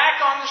ain't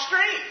Jack on the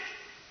street.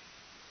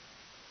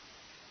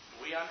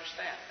 We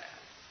understand that.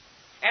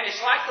 And it's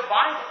like the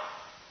Bible.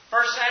 1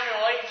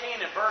 Samuel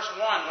 18 and verse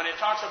 1, when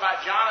it talks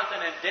about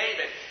Jonathan and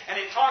David,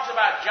 and it talks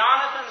about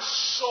Jonathan's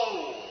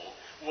soul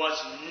was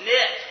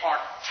knit or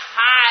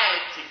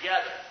tied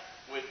together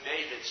with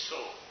David's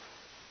soul.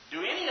 Do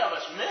any of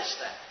us miss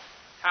that?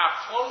 How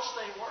close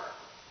they were.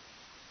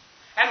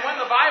 And when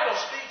the Bible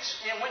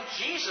speaks, and when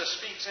Jesus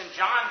speaks in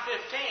John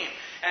 15,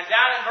 and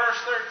down in verse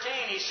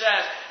 13, he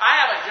says,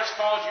 I haven't just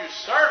called you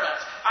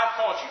servants, I've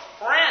called you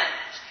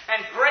friends.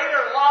 And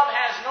greater love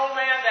has no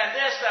man than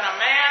this, than a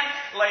man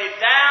lay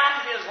down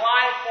his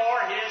life for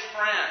his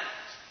friends.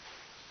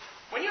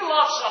 When you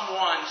love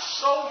someone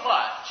so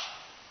much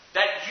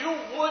that you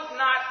would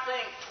not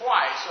think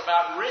twice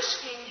about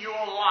risking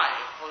your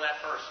life for that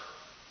person.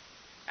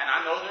 And I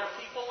know there are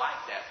people like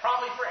that,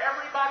 probably for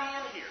everybody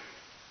in here.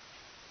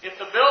 If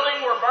the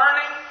building were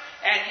burning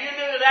and you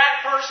knew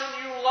that person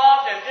you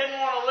loved and didn't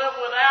want to live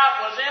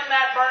without was in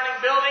that burning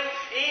building,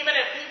 even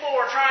if people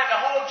were trying to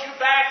hold you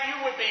back, you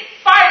would be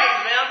fighting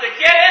them to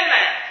get in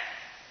there.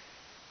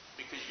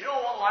 Because you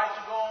don't want life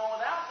to go on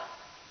without them.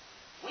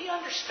 We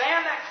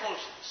understand that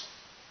closeness.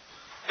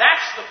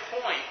 That's the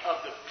point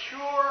of the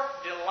pure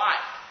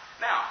delight.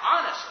 Now,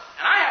 honestly,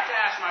 and I have to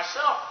ask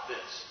myself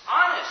this,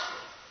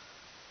 honestly,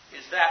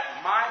 is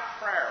that my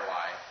prayer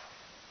life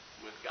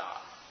with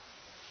God?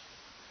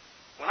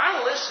 When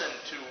I listen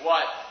to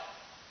what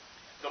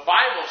the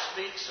Bible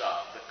speaks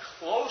of, the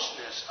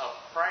closeness of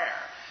prayer,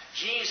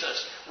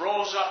 Jesus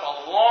rose up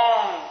a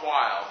long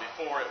while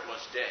before it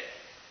was day.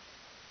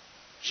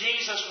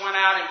 Jesus went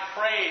out and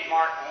prayed,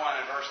 Mark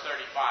 1 and verse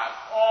 35,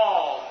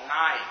 all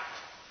night.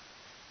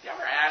 You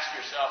ever ask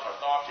yourself or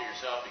thought to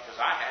yourself, because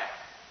I have,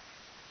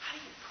 how do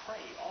you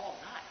pray all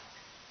night?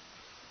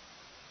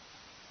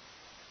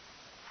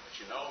 But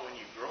you know, when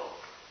you grow,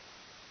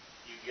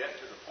 you get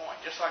to the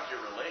point, just like your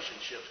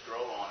relationships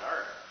grow on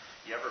earth.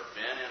 You ever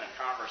been in a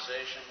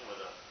conversation with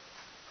a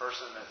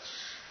person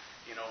that's,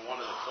 one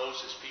of the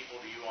closest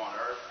people to you on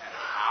earth, and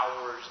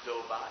hours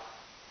go by?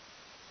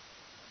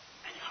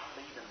 And you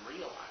hardly even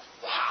realize,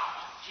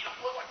 wow,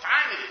 look what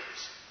time it is.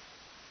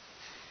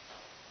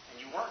 And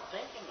you weren't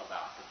thinking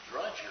about the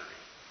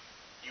drudgery.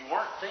 You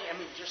weren't thinking,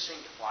 it just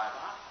seemed to fly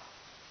by.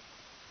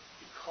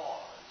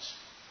 Because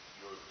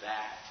you're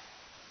that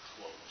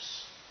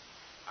close.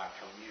 I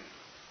commune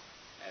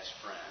as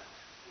friend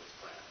with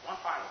friend. One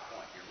final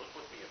point here. Look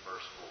with me at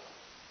verse 4.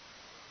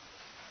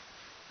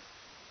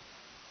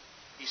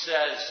 He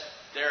says,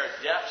 there are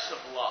depths of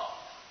love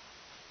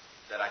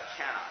that I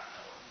cannot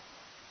know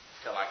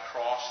till I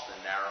cross the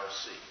narrow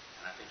sea.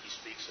 And I think he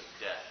speaks of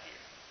death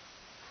here.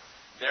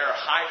 There are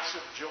heights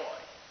of joy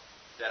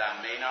that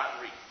I may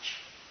not reach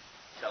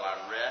till I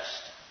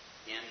rest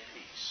in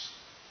peace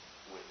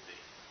with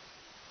thee.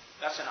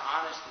 That's an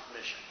honest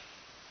admission.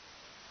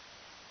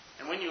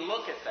 And when you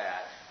look at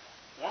that,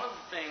 one of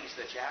the things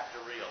that you have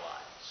to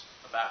realize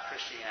about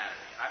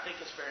Christianity, and I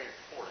think it's very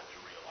important to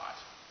realize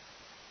it,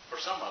 for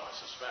some of us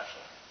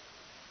especially,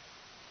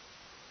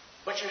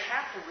 but you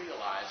have to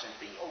realize and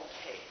be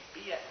okay,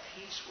 be at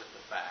peace with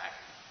the fact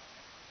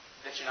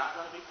that you're not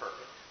going to be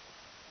perfect,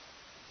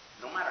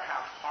 no matter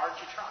how hard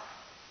you try.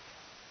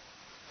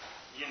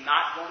 You're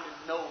not going to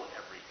know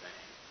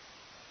everything,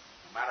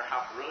 no matter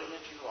how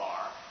brilliant you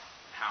are,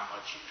 how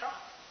much you try.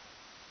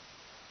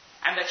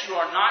 And that you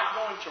are not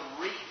going to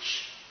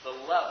reach the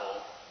level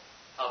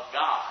of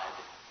God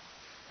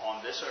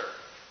on this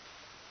earth,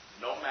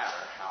 no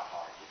matter how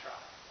hard you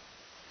try.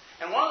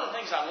 And one of the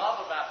things I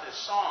love about this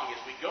song is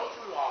we go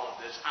through all of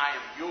this, I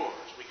am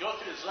yours. We go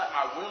through this, let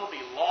my will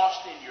be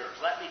lost in yours.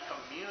 Let me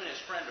commune as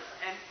friend of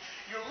friend. And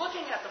you're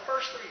looking at the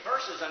first three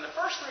verses, and the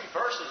first three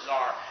verses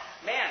are,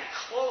 man,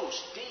 close,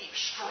 deep,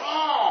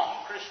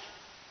 strong Christian.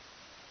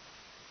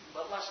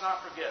 But let's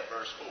not forget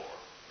verse 4.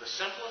 The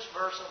simplest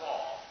verse of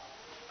all.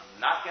 I'm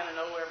not going to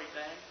know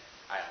everything.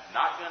 I am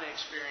not going to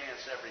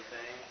experience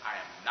everything. I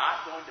am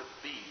not going to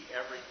be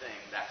everything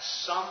that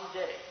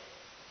someday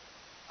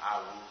I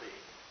will be.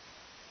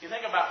 You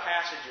think about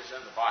passages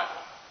in the Bible.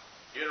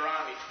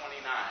 Deuteronomy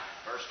 29,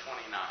 verse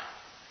 29.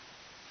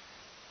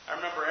 I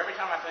remember every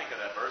time I think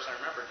of that verse, I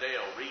remember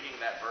Dale reading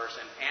that verse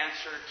and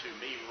answer to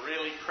me,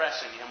 really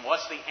pressing him,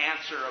 what's the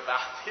answer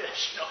about this?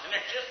 And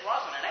there just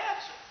wasn't an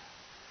answer.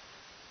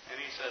 And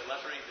he said,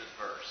 let's read this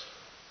verse.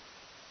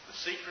 The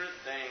secret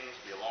things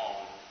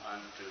belong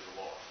unto the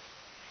Lord.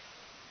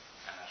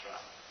 And that's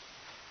right.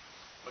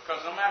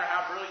 Because no matter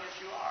how brilliant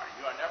you are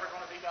never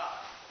going to be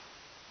God.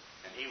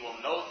 And He will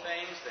know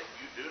things that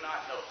you do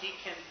not know. He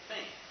can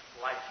think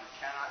like you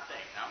cannot think.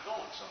 Now I'm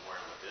going somewhere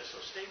with this,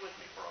 so stay with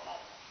me for a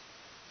moment.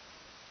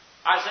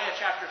 Isaiah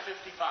chapter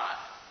 55.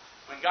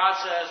 When God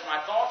says,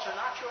 my thoughts are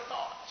not your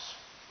thoughts.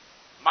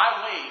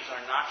 My ways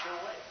are not your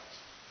ways.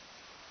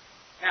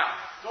 Now,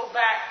 go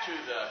back to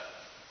the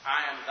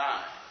I am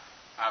thine.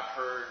 I've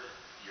heard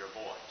your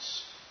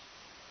voice.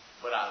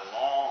 But I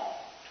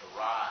long to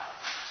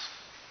rise.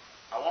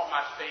 I want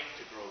my faith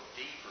to grow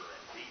deeper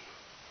and deeper.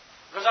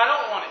 Because I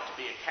don't want it to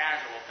be a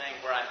casual thing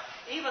where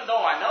even though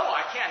I know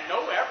I can't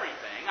know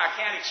everything, I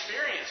can't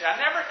experience it, I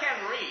never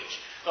can reach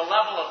the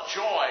level of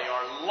joy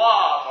or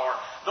love or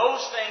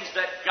those things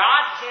that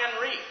God can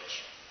reach.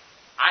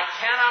 I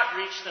cannot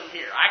reach them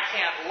here. I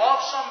can't love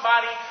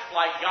somebody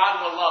like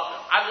God will love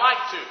them. I'd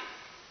like to.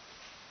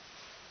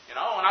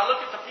 When I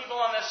look at the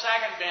people on this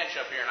second bench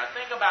up here and I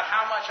think about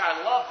how much I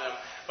love them,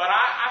 but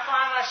I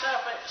find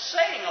myself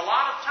saying a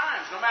lot of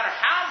times, no matter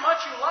how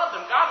much you love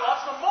them, God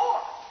loves them more.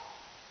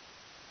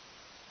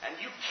 And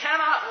you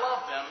cannot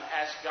love them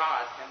as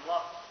God can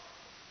love them.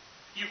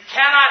 You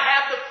cannot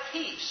have the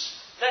peace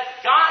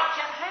that God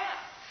can have.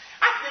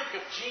 I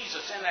think of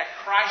Jesus in that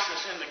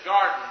crisis in the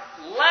garden.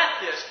 Let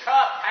this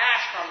cup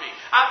pass from me.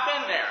 I've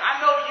been there.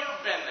 I know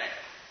you've been there.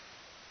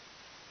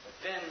 But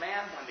then,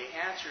 man, when the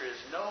answer is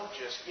no,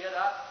 just get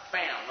up,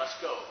 bam, let's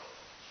go.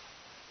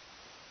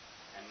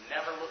 And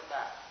never look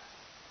back.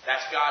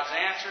 That's God's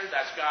answer.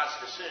 That's God's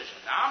decision.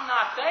 Now, I'm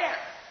not there.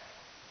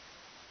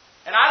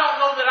 And I don't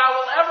know that I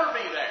will ever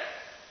be there.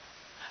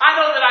 I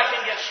know that I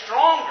can get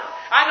stronger.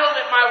 I know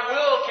that my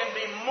will can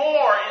be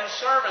more in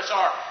service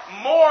or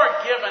more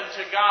given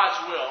to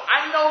God's will.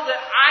 I know that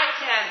I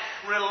can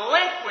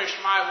relinquish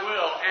my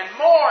will and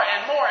more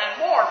and more and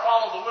more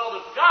follow the will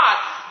of God.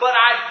 But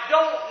I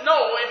don't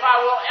know if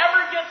I will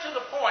ever get to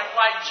the point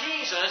like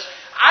Jesus,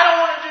 I don't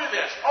want to do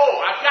this. Oh,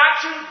 I've got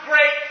to.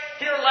 Great.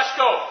 Here, let's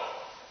go.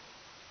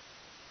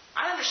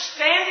 I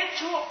understand it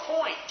to a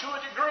point, to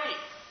a degree.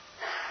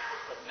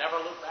 But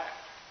never look back.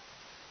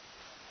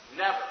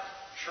 Never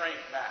shrink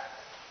back.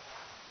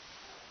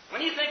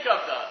 When you think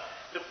of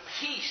the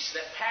peace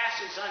that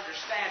passes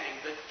understanding,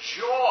 the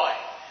joy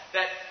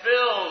that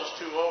fills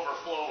to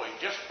overflowing,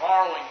 just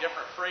borrowing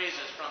different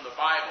phrases from the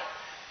Bible.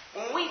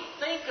 When we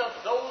think of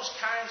those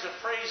kinds of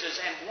phrases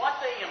and what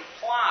they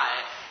imply,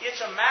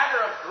 it's a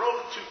matter of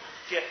growth to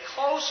get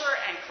closer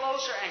and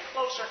closer and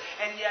closer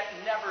and yet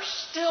never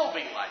still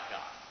be like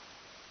God.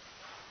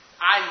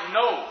 I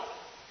know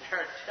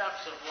there are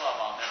depths of love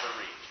I'll never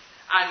reach.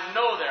 I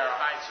know there are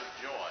heights of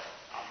joy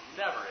I'll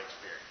never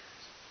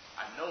experience.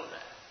 I know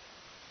that.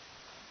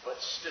 But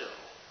still,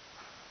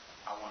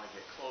 I want to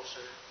get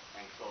closer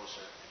and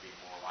closer and be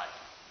more like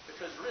Him.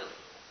 Because really,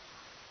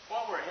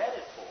 what we're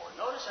headed for,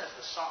 notice as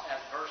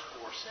verse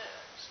 4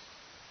 says,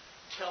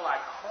 till I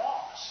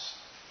cross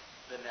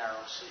the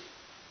narrow sea.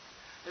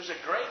 There's a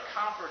great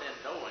comfort in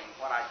knowing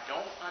what I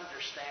don't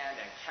understand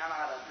and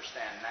cannot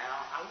understand now,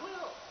 I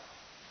will.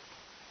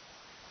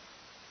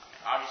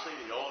 Obviously,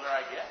 the older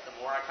I get, the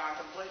more I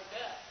contemplate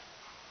death.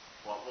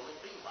 What will it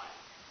be like?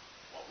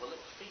 What will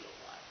it feel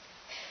like?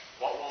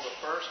 What will the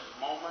first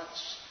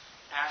moments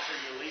after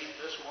you leave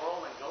this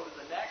world and go to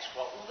the next,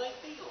 what will they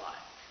be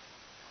like?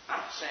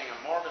 I'm not saying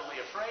I'm morbidly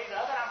afraid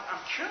of it.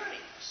 I'm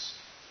curious.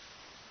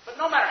 But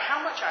no matter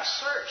how much I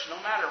search, no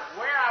matter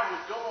where I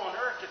would go on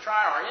earth to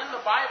try, or in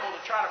the Bible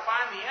to try to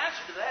find the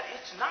answer to that,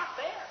 it's not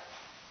there.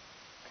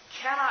 I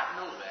cannot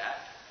know that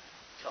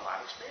till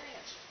I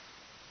experience it.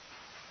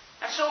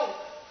 And so,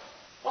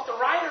 what the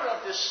writer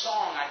of this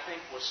song, I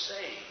think, was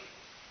saying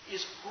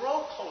is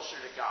grow closer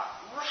to God.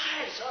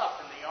 Rise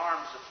up in the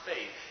arms of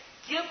faith.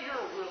 Give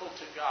your will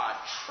to God.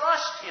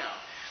 Trust Him.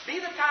 Be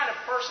the kind of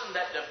person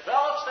that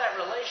develops that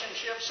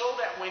relationship so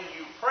that when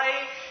you pray,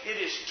 it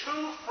is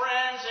two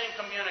friends in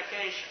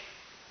communication.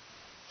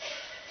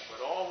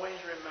 But always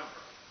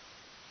remember,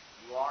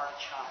 you are a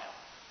child,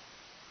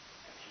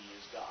 and He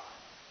is God.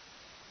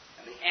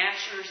 And the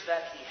answers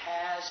that He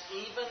has,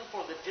 even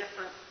for the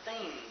different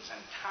things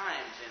and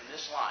times in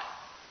this life.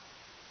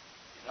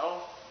 You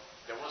know,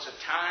 there was a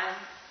time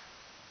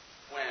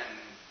when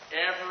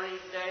every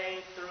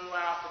day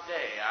throughout the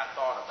day I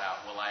thought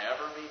about, will I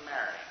ever be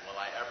married? Will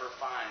I ever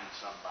find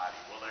somebody?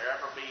 Will there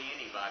ever be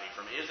anybody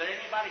for me? Is there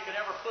anybody who could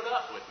ever put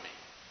up with me?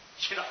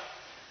 You know,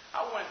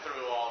 I went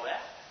through all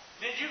that.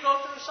 Did you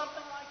go through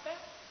something like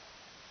that?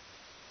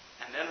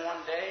 And then one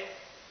day,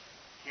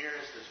 here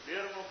is this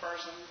beautiful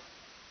person.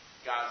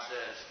 God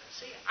says,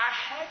 see, I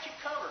had you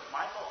covered,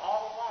 Michael,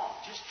 all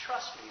along. Just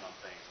trust me on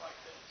things like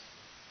this.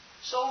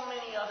 So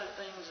many other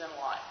things in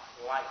life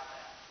like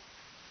that.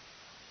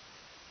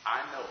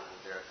 I know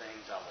that there are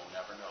things I will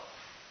never know.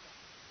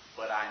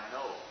 But I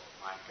know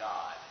my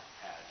God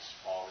has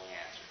all the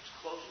answers.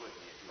 Close with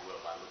me, if you will,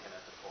 by looking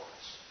at the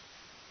chorus.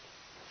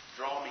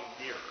 Draw me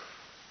nearer,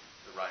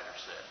 the writer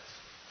says.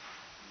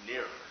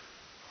 Nearer,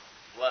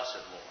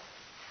 blessed Lord,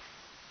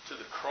 to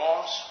the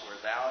cross where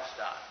Thou hast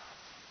died.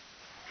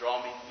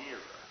 Draw me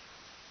nearer,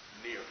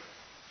 nearer,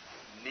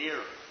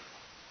 nearer,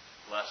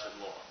 blessed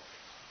Lord,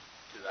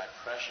 to Thy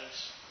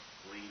precious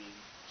bleeding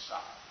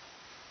side.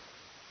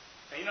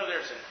 Now, you know,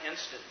 there's an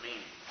instant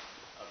meaning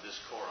of this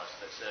chorus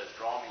that says,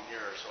 draw me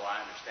nearer so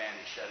I understand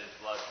He shed His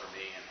blood for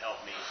me and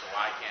help me so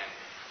I can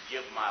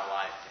give my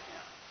life to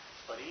Him.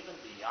 But even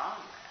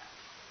beyond that,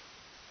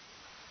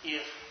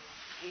 if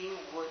He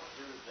would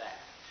do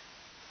that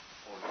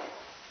for you,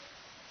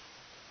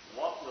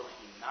 what will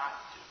He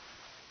not do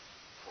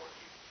for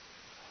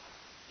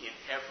you in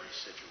every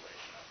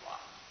situation of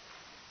life?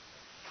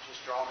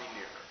 Just draw me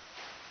nearer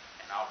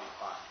and I'll be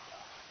fine,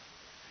 God.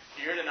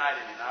 If you're here tonight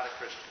and you're not a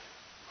Christian,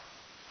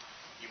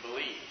 you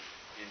believe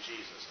in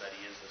Jesus, that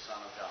He is the Son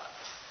of God.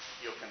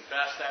 You'll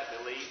confess that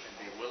belief and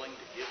be willing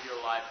to give your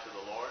life to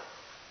the Lord.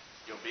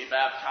 You'll be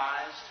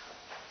baptized,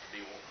 to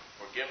be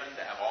forgiven,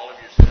 to have all of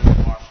your sins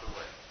washed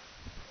away.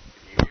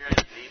 If you're here and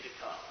you need to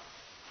come,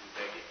 we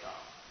beg you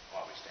come.